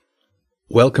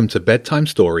Welcome to Bedtime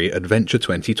Story Adventure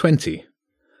 2020.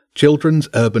 Children's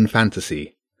Urban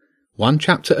Fantasy. 1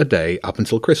 chapter a day up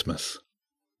until Christmas.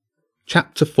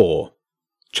 Chapter 4.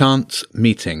 Chance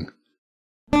Meeting.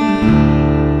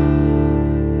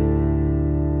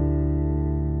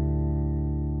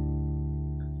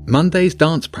 Monday's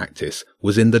dance practice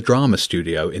was in the drama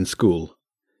studio in school.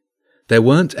 There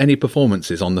weren't any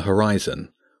performances on the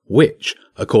horizon, which,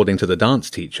 according to the dance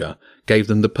teacher, gave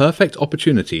them the perfect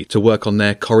opportunity to work on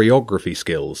their choreography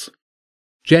skills.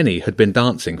 Jenny had been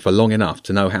dancing for long enough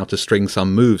to know how to string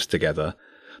some moves together,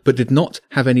 but did not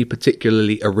have any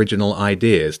particularly original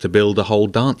ideas to build a whole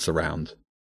dance around.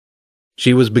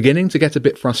 She was beginning to get a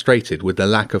bit frustrated with the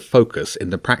lack of focus in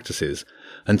the practices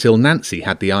until Nancy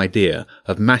had the idea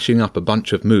of mashing up a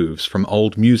bunch of moves from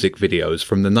old music videos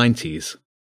from the 90s.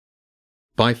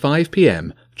 By 5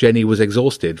 p.m, Jenny was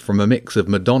exhausted from a mix of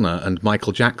Madonna and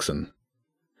Michael Jackson.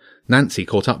 Nancy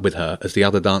caught up with her as the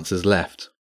other dancers left.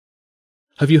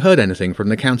 "Have you heard anything from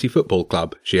the county football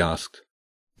club?" she asked.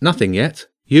 "Nothing yet.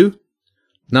 You?"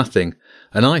 "Nothing,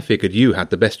 and I figured you had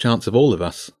the best chance of all of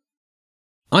us."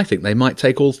 "I think they might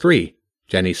take all 3,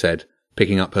 Jenny said,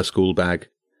 picking up her school bag.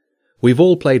 "We've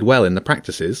all played well in the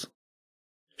practices."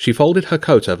 She folded her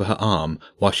coat over her arm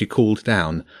while she cooled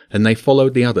down, and they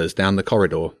followed the others down the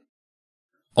corridor.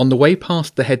 On the way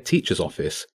past the head teacher's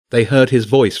office, they heard his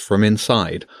voice from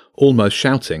inside, almost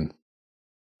shouting.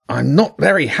 "I'm not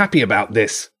very happy about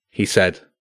this," he said.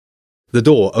 The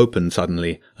door opened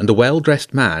suddenly, and a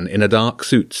well-dressed man in a dark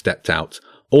suit stepped out,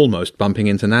 almost bumping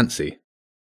into Nancy.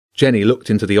 Jenny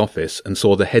looked into the office and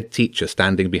saw the head teacher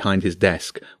standing behind his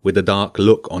desk with a dark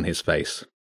look on his face.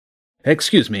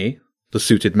 "Excuse me," the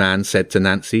suited man said to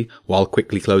Nancy while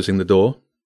quickly closing the door.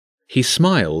 He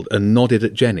smiled and nodded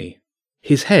at Jenny.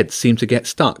 His head seemed to get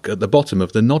stuck at the bottom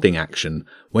of the nodding action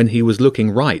when he was looking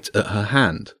right at her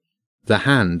hand, the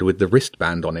hand with the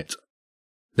wristband on it.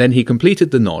 Then he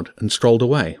completed the nod and strolled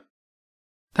away.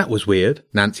 "That was weird,"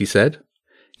 Nancy said.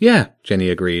 "Yeah," Jenny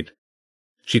agreed.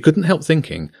 She couldn't help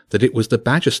thinking that it was the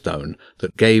badger stone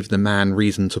that gave the man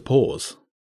reason to pause.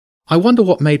 "I wonder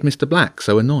what made Mr. Black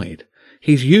so annoyed.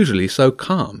 He's usually so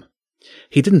calm.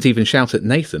 He didn't even shout at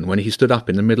Nathan when he stood up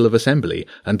in the middle of assembly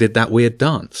and did that weird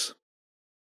dance."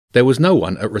 There was no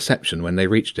one at reception when they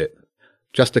reached it,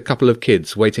 just a couple of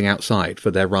kids waiting outside for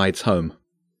their rides home.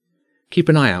 "Keep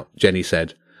an eye out," Jenny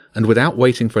said, and without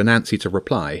waiting for Nancy to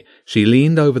reply, she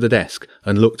leaned over the desk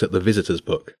and looked at the visitor's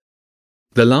book.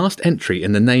 The last entry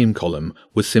in the name column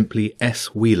was simply S.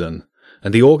 Whelan,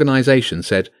 and the organisation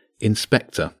said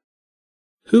Inspector.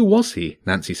 "Who was he?"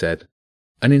 Nancy said.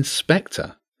 "An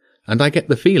inspector, and I get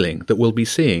the feeling that we'll be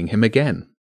seeing him again."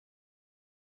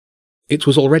 It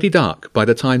was already dark by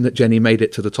the time that Jenny made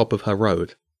it to the top of her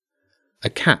road. A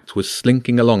cat was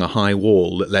slinking along a high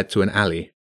wall that led to an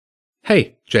alley.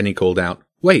 "Hey," Jenny called out,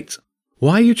 "wait!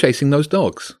 Why are you chasing those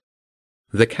dogs?"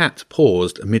 The cat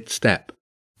paused mid-step,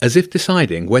 as if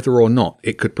deciding whether or not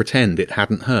it could pretend it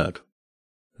hadn't heard.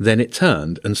 Then it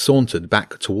turned and sauntered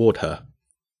back toward her.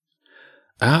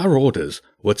 "Our orders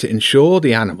were to ensure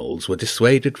the animals were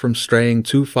dissuaded from straying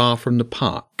too far from the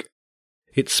park."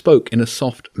 It spoke in a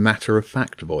soft,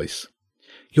 matter-of-fact voice.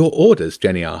 "Your orders?"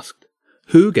 Jenny asked.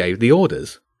 "Who gave the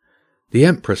orders?" "The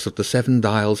Empress of the 7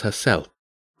 Dials herself.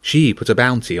 She put a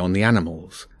bounty on the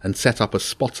animals and set up a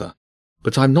spotter,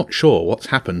 but I'm not sure what's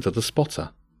happened to the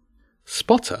spotter."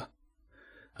 "Spotter?"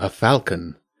 "A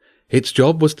falcon. Its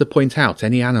job was to point out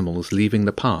any animals leaving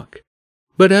the park.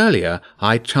 But earlier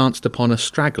I chanced upon a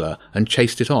straggler and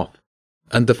chased it off,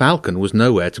 and the falcon was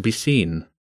nowhere to be seen."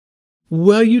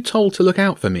 "Were you told to look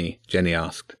out for me?" Jenny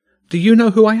asked. "Do you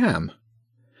know who I am?"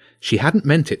 She hadn't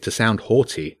meant it to sound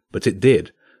haughty, but it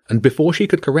did, and before she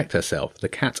could correct herself, the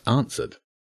cat answered.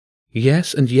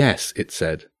 "Yes and yes," it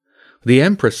said. "The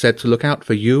Empress said to look out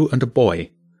for you and a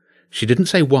boy. She didn't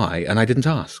say why, and I didn't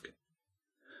ask."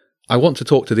 "I want to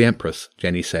talk to the Empress,"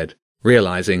 Jenny said,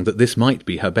 realizing that this might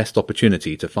be her best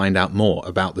opportunity to find out more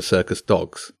about the circus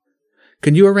dogs.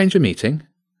 "Can you arrange a meeting?"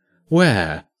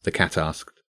 "Where?" the cat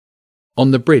asked. "On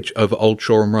the bridge over Old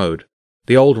Shoreham Road,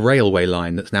 the old railway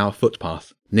line that's now a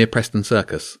footpath, near Preston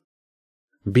Circus."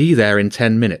 "Be there in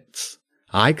 10 minutes.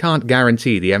 I can't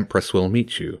guarantee the Empress will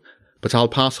meet you, but I'll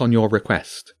pass on your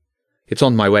request. It's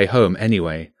on my way home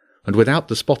anyway, and without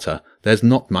the spotter, there's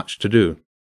not much to do."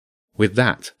 With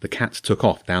that, the cat took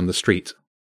off down the street.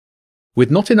 With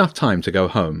not enough time to go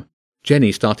home,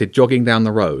 Jenny started jogging down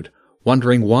the road,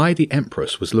 wondering why the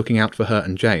Empress was looking out for her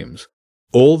and James,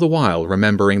 all the while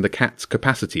remembering the cat's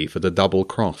capacity for the double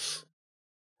cross.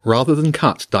 Rather than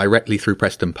cut directly through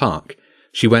Preston Park,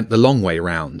 She went the long way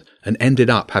round and ended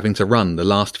up having to run the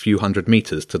last few 100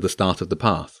 metres to the start of the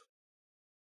path.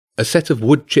 A set of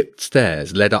wood-chipped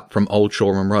stairs led up from Old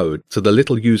Shoreham Road to the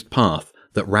little-used path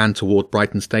that ran toward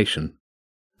Brighton Station.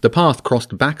 The path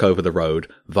crossed back over the road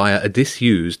via a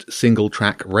disused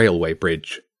single-track railway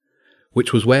bridge,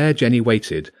 which was where Jenny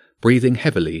waited, breathing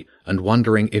heavily and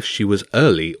wondering if she was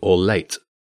early or late.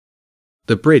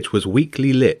 The bridge was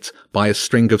weakly lit by a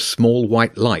string of small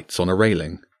white lights on a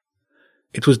railing.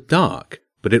 It was dark,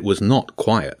 but it was not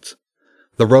quiet.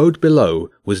 The road below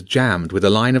was jammed with a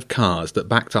line of cars that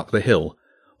backed up the hill,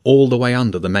 all the way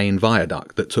under the main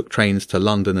viaduct that took trains to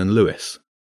London and Lewes.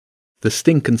 The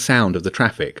stink and sound of the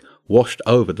traffic washed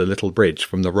over the little bridge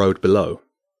from the road below.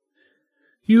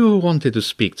 "You wanted to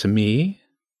speak to me?"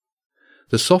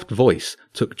 The soft voice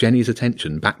took Jenny's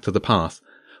attention back to the path,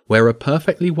 where a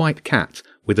perfectly white cat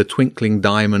with a twinkling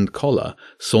diamond collar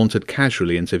sauntered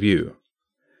casually into view.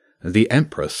 The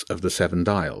Empress of the Seven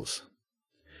Dials.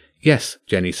 "Yes,"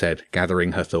 Jenny said,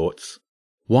 gathering her thoughts.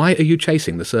 "Why are you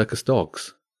chasing the circus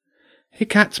dogs?" "A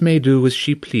cat may do as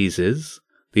she pleases."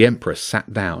 The Empress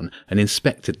sat down and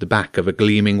inspected the back of a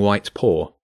gleaming white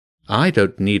paw. "I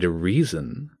don't need a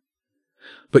reason."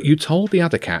 "But you told the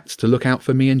other cats to look out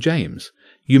for me and James.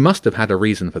 You must have had a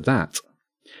reason for that."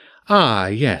 "Ah,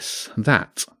 yes,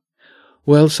 that.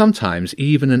 Well, sometimes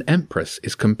even an empress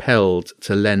is compelled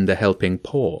to lend a helping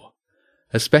paw,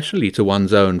 especially to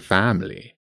one's own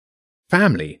family."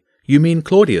 "Family? You mean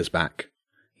Claudia's back?"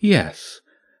 "Yes.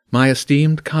 My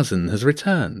esteemed cousin has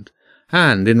returned,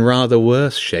 and in rather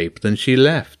worse shape than she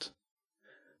left."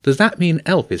 "Does that mean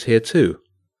Elf is here too?"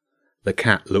 The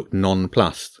cat looked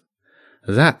nonplussed.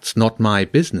 "That's not my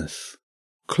business.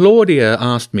 Claudia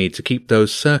asked me to keep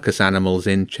those circus animals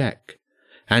in check,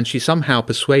 and she somehow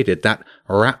persuaded that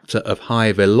raptor of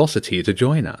high velocity to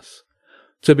join us.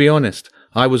 To be honest,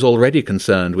 I was already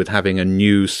concerned with having a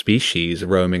new species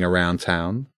roaming around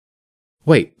town."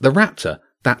 "Wait, the raptor?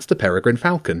 That's the peregrine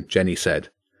falcon," Jenny said.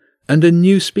 "And a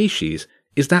new species?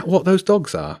 Is that what those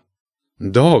dogs are?"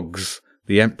 "Dogs?"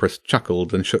 The Empress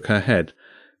chuckled and shook her head.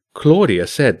 "Claudia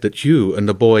said that you and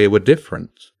the boy were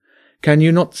different. Can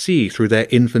you not see through their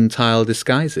infantile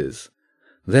disguises?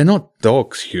 They're not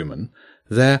dogs, human.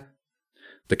 They're—"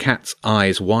 The cat's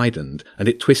eyes widened, and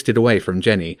it twisted away from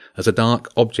Jenny as a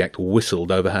dark object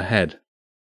whistled over her head.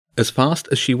 As fast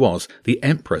as she was, the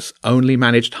Empress only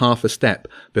managed half a step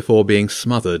before being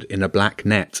smothered in a black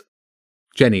net.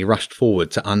 Jenny rushed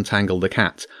forward to untangle the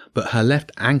cat, but her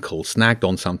left ankle snagged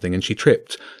on something and she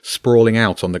tripped, sprawling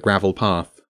out on the gravel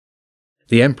path.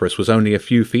 The Empress was only a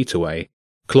few feet away,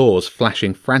 claws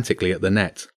flashing frantically at the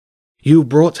net. "You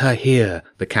brought her here,"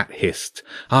 the cat hissed.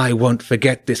 "I won't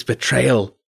forget this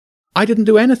betrayal." "I didn't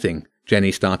do anything,"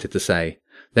 Jenny started to say.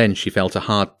 Then she felt a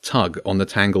hard tug on the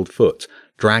tangled foot,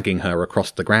 dragging her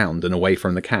across the ground and away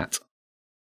from the cat.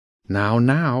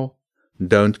 Now,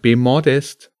 don't be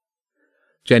modest."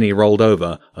 Jenny rolled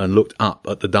over and looked up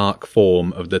at the dark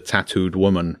form of the tattooed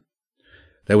woman.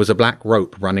 There was a black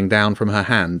rope running down from her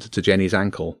hand to Jenny's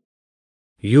ankle.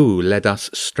 "You led us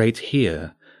straight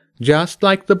here, just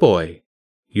like the boy.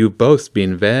 You've both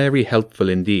been very helpful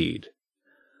indeed."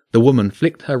 The woman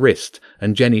flicked her wrist,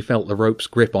 and Jenny felt the rope's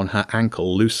grip on her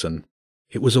ankle loosen.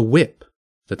 It was a whip.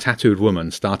 The tattooed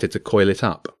woman started to coil it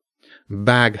up.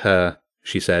 "Bag her,"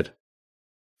 she said.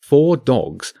 4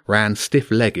 dogs ran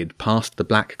stiff-legged past the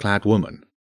black-clad woman.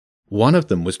 One of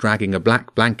them was dragging a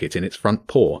black blanket in its front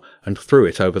paw and threw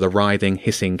it over the writhing,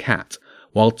 hissing cat,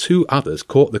 while 2 others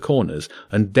caught the corners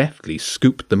and deftly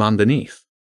scooped them underneath.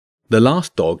 The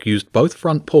last dog used both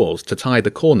front paws to tie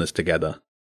the corners together.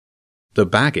 The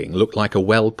bagging looked like a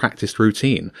well-practiced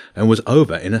routine and was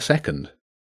over in a second.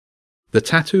 The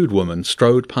tattooed woman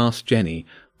strode past Jenny,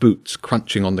 boots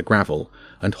crunching on the gravel,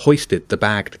 and hoisted the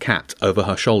bagged cat over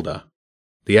her shoulder.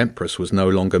 The Empress was no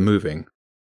longer moving.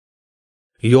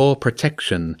 "Your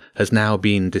protection has now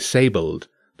been disabled,"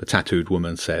 the tattooed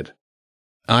woman said.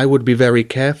 "I would be very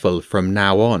careful from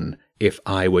now on if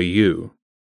I were you."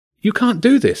 "You can't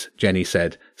do this," Jenny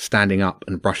said, standing up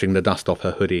and brushing the dust off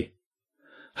her hoodie.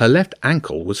 Her left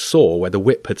ankle was sore where the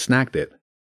whip had snagged it.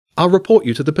 "I'll report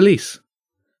you to the police."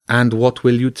 "And what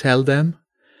will you tell them?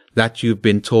 That you've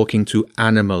been talking to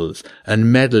animals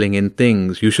and meddling in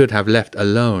things you should have left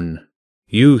alone.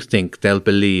 You think they'll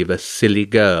believe a silly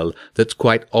girl that's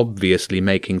quite obviously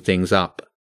making things up."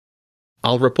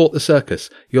 "I'll report the circus.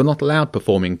 You're not allowed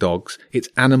performing dogs. It's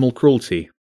animal cruelty."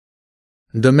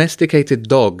 "Domesticated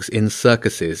dogs in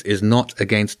circuses is not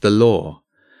against the law,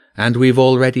 and we've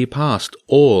already passed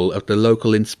all of the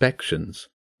local inspections.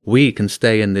 We can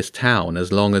stay in this town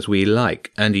as long as we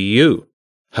like, and you—"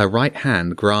 Her right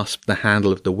hand grasped the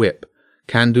handle of the whip.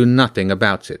 "Can do nothing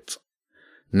about it.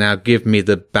 Now give me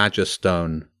the badger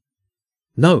stone."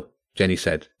 "No," Jenny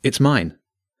said. "It's mine."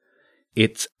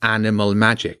 "It's animal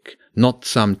magic, not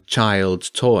some child's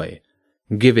toy.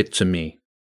 Give it to me."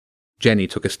 Jenny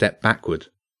took a step backward.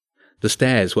 The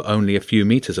stairs were only a few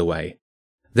meters away.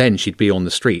 Then she'd be on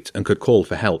the street and could call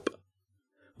for help.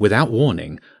 Without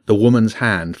warning, the woman's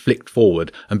hand flicked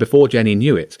forward, and before Jenny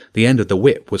knew it, the end of the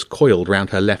whip was coiled round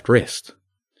her left wrist.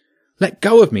 "Let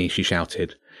go of me," she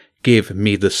shouted. "Give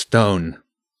me the stone."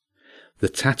 The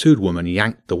tattooed woman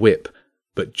yanked the whip,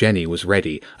 but Jenny was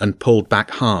ready and pulled back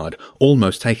hard,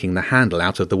 almost taking the handle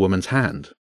out of the woman's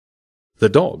hand. The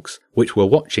dogs, which were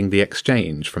watching the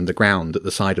exchange from the ground at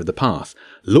the side of the path,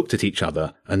 looked at each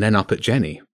other and then up at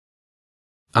Jenny.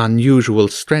 "Unusual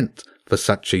strength for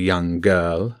such a young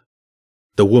girl."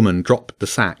 The woman dropped the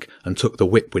sack and took the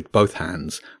whip with both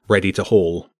hands, ready to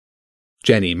haul.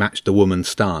 Jenny matched the woman's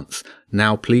stance,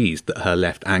 now pleased that her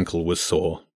left ankle was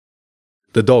sore.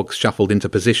 The dogs shuffled into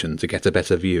position to get a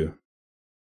better view.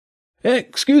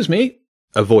 "Excuse me,"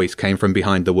 a voice came from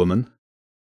behind the woman.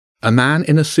 A man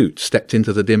in a suit stepped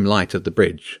into the dim light of the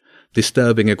bridge,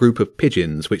 disturbing a group of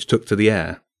pigeons which took to the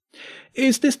air.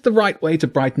 "Is this the right way to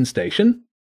Brighton Station?"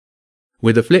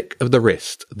 With a flick of the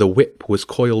wrist, the whip was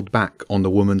coiled back on the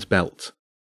woman's belt.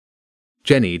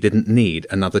 Jenny didn't need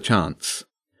another chance.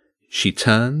 She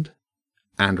turned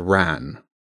and ran.